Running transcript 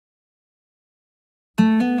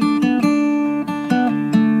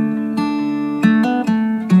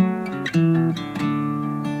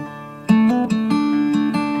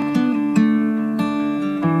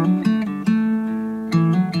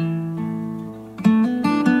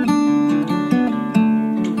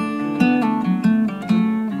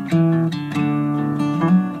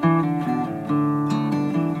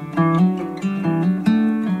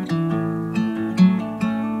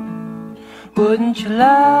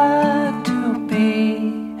like to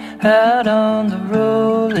be out on the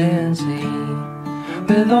rolling sea,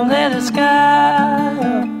 with only the sky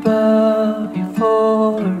above you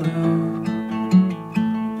for a roof?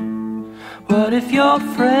 What if your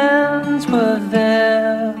friends were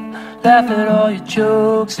there, laugh at all your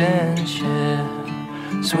jokes and share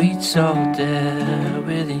sweet salt air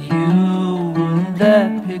with you? Wouldn't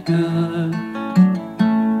that be good?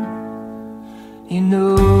 You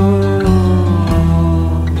know it would.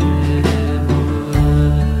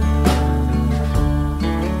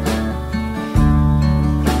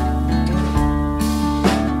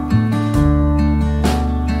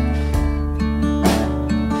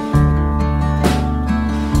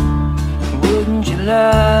 Wouldn't you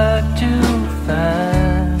like to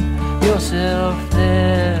find yourself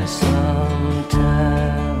there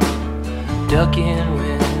sometime, ducking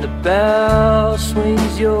when the bow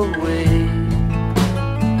swings your way?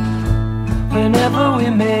 Whenever we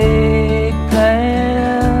make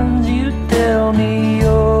plans, you tell me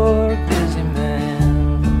you're a busy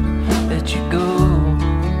man, let you go,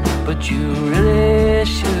 but you really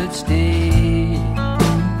should stay.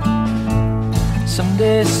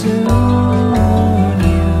 Someday soon,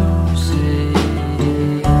 you say.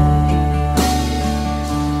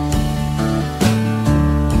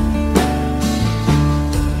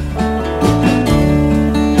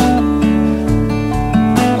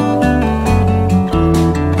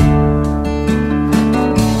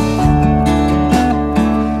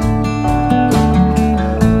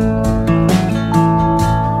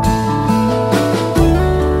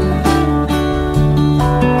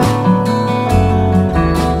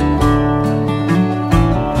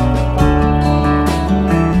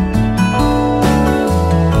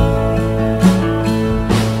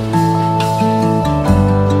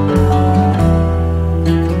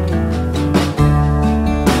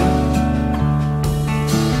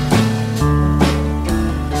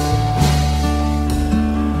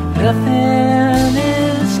 Nothing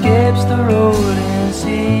escapes the rolling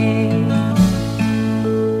sea,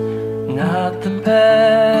 not the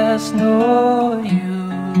past nor you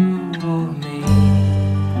or me.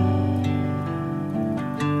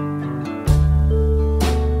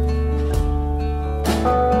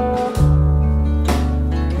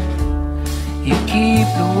 You keep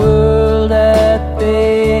the world at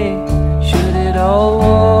bay, should it all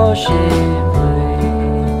wash away,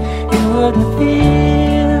 you wouldn't feel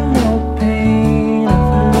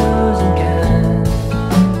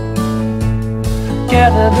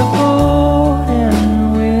gather the boat and the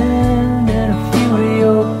wind and a few of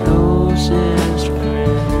your closest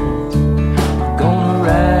friends. We're gonna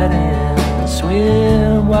ride and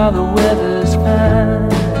swim while the weather's fine.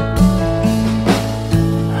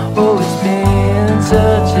 Oh, it's been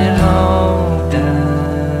such a long time.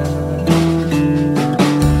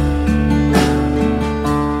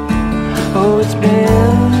 Oh, it's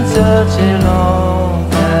been such a long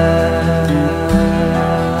time.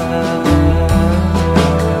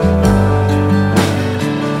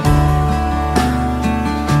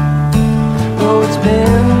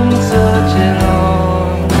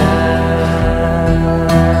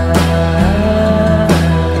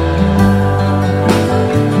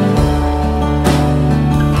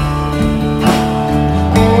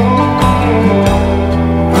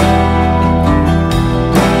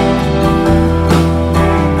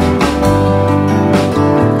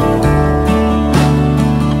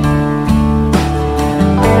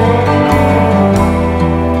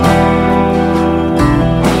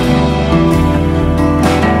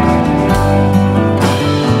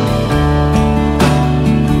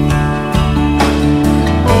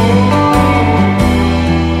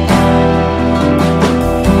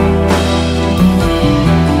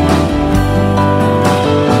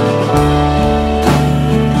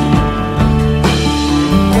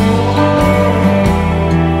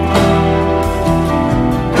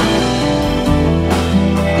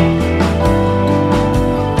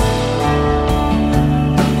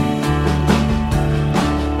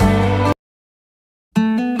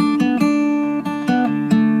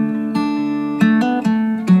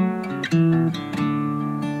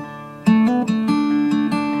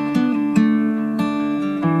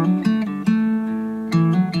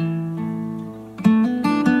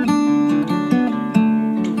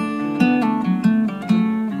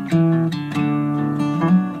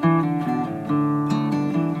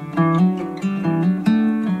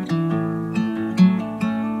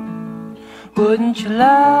 Wouldn't you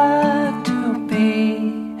like to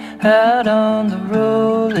be out on the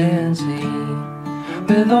rolling sea,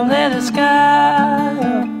 with only the sky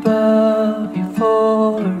above you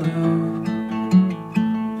for a roof?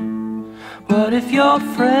 What if if your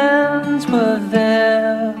friends were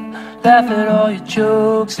there, laugh at all your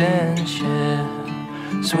jokes and share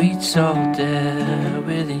sweet salt air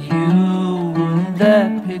with you. Wouldn't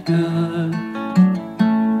that be good?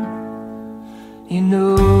 You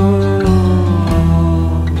know it would.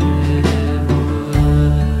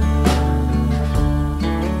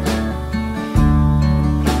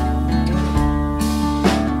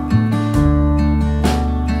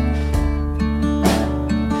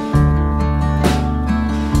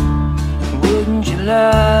 Wouldn't you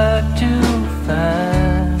like to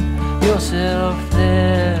find yourself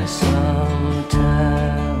there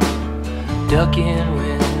sometime, ducking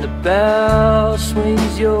when the bow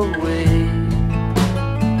swings your way?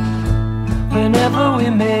 Whenever we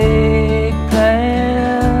make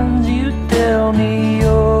plans, you tell me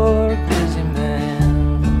you're a busy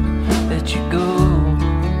man, that you go,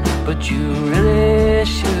 but you really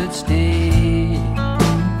should stay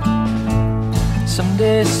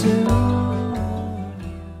someday soon.